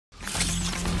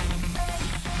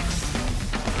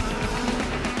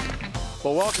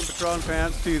Well, welcome Patron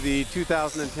fans to the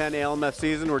 2010 ALMS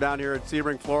season. We're down here at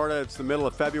Sebring, Florida. It's the middle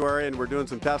of February and we're doing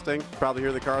some testing. Probably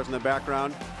hear the cars in the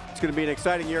background. It's going to be an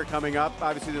exciting year coming up.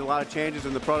 Obviously there's a lot of changes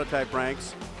in the prototype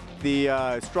ranks.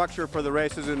 The structure for the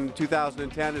races in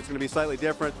 2010 is going to be slightly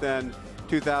different than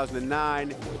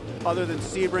 2009. Other than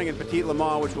Sebring and Petit Le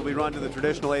Mans, which will be run to the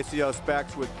traditional ACO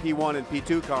specs with P1 and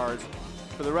P2 cars,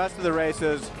 for the rest of the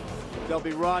races, they'll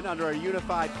be run under a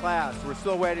unified class. We're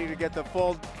still waiting to get the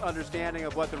full understanding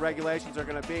of what the regulations are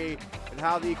going to be and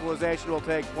how the equalization will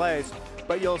take place.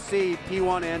 But you'll see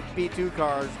P1 and P2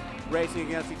 cars racing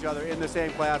against each other in the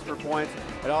same class for points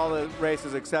at all the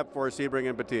races except for Sebring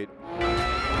and Petit.